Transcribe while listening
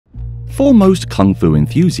For most Kung Fu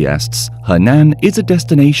enthusiasts, Henan is a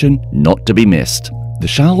destination not to be missed. The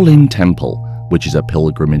Shaolin Temple, which is a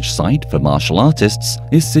pilgrimage site for martial artists,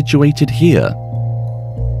 is situated here.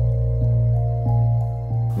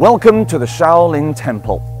 Welcome to the Shaolin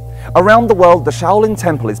Temple. Around the world, the Shaolin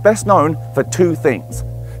Temple is best known for two things.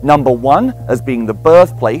 Number one, as being the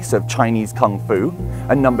birthplace of Chinese Kung Fu,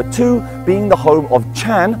 and number two, being the home of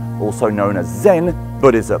Chan, also known as Zen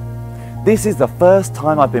Buddhism. This is the first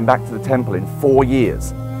time I've been back to the temple in 4 years,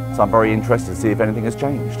 so I'm very interested to see if anything has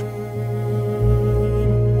changed.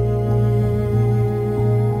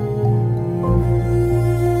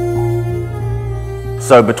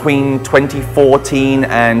 So between 2014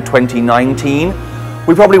 and 2019,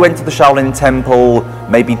 we probably went to the Shaolin Temple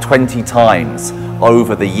maybe 20 times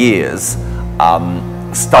over the years,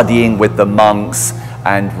 studying with the monks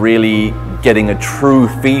and really getting a true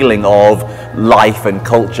feeling of life and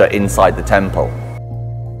culture inside the temple.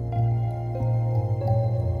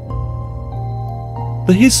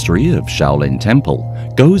 The history of Shaolin Temple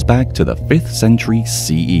goes back to the 5th century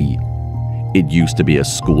CE. It used to be a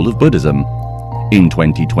school of Buddhism. In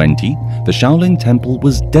 2020, the Shaolin Temple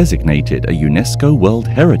was designated a UNESCO World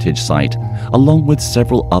Heritage Site, along with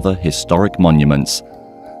several other historic monuments.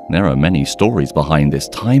 There are many stories behind this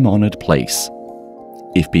time-honored place.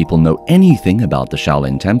 If people know anything about the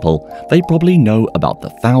Shaolin Temple, they probably know about the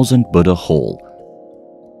Thousand Buddha Hall.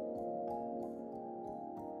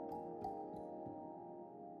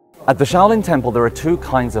 At the Shaolin Temple, there are two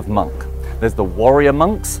kinds of monk. There's the warrior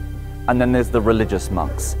monks, and then there's the religious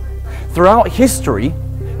monks. Throughout history,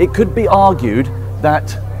 it could be argued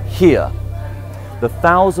that here, the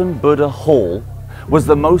Thousand Buddha Hall was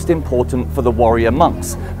the most important for the warrior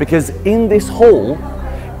monks, because in this hall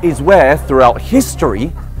is where, throughout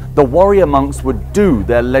history, the warrior monks would do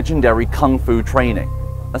their legendary Kung Fu training.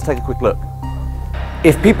 Let's take a quick look.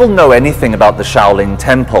 If people know anything about the Shaolin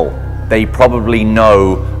Temple, they probably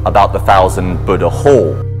know about the Thousand Buddha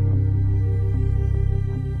Hall.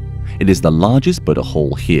 It is the largest Buddha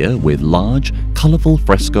Hall here, with large, colorful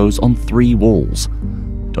frescoes on 3 walls.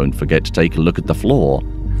 Don't forget to take a look at the floor.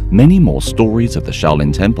 Many more stories of the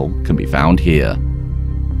Shaolin Temple can be found here.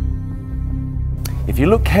 If you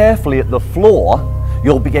look carefully at the floor,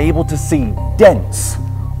 you'll be able to see dents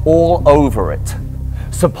all over it.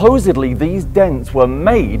 Supposedly, these dents were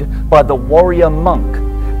made by the warrior monk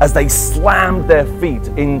as they slammed their feet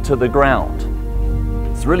into the ground.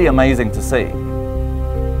 It's really amazing to see.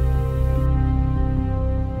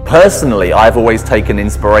 Personally, I've always taken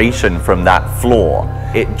inspiration from that floor.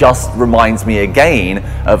 It just reminds me again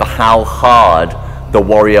of how hard the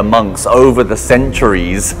warrior monks over the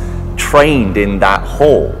centuries trained in that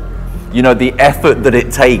hall. You know, the effort that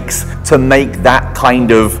it takes to make that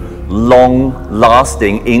kind of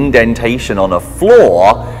long-lasting indentation on a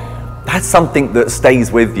floor, that's something that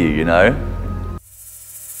stays with you, you know?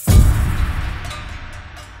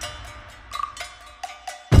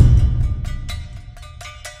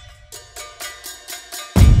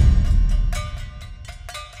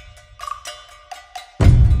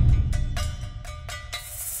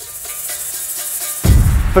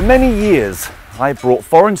 For many years, I brought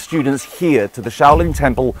foreign students here to the Shaolin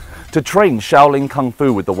Temple to train Shaolin Kung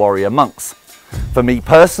Fu with the warrior monks. For me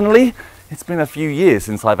personally, it's been a few years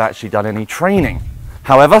since I've actually done any training.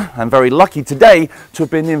 However, I'm very lucky today to have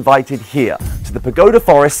been invited here to the Pagoda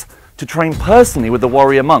Forest to train personally with the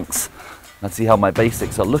warrior monks. Let's see how my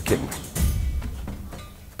basics are looking.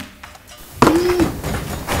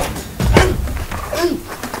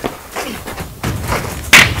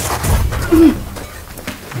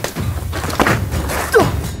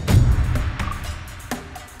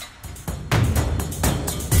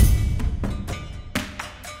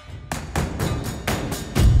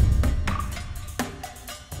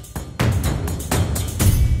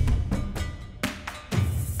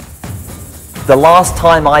 The last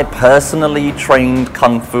time I personally trained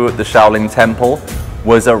Kung Fu at the Shaolin Temple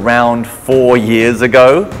was around 4 years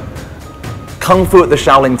ago. Kung Fu at the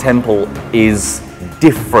Shaolin Temple is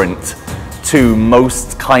different to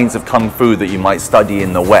most kinds of Kung Fu that you might study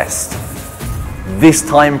in the West. This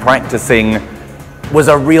time practicing was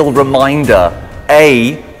a real reminder,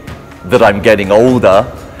 A, that I'm getting older,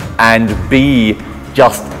 and B,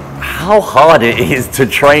 just how hard it is to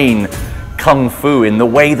train Kung Fu in the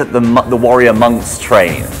way that the warrior monks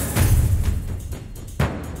train.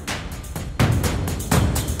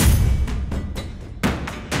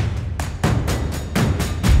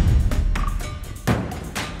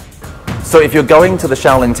 So if you're going to the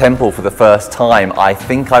Shaolin Temple for the first time, I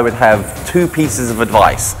think I would have 2 pieces of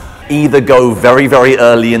advice. Either go very, very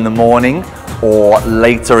early in the morning, or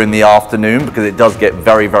later in the afternoon, because it does get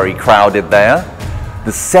very, very crowded there.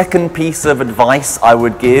 The second piece of advice I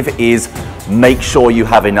would give is make sure you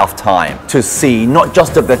have enough time to see not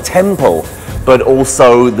just of the temple, but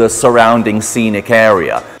also the surrounding scenic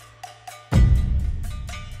area.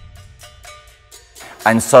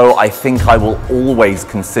 And so I think I will always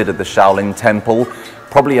consider the Shaolin Temple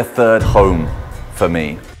probably a third home for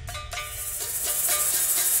me.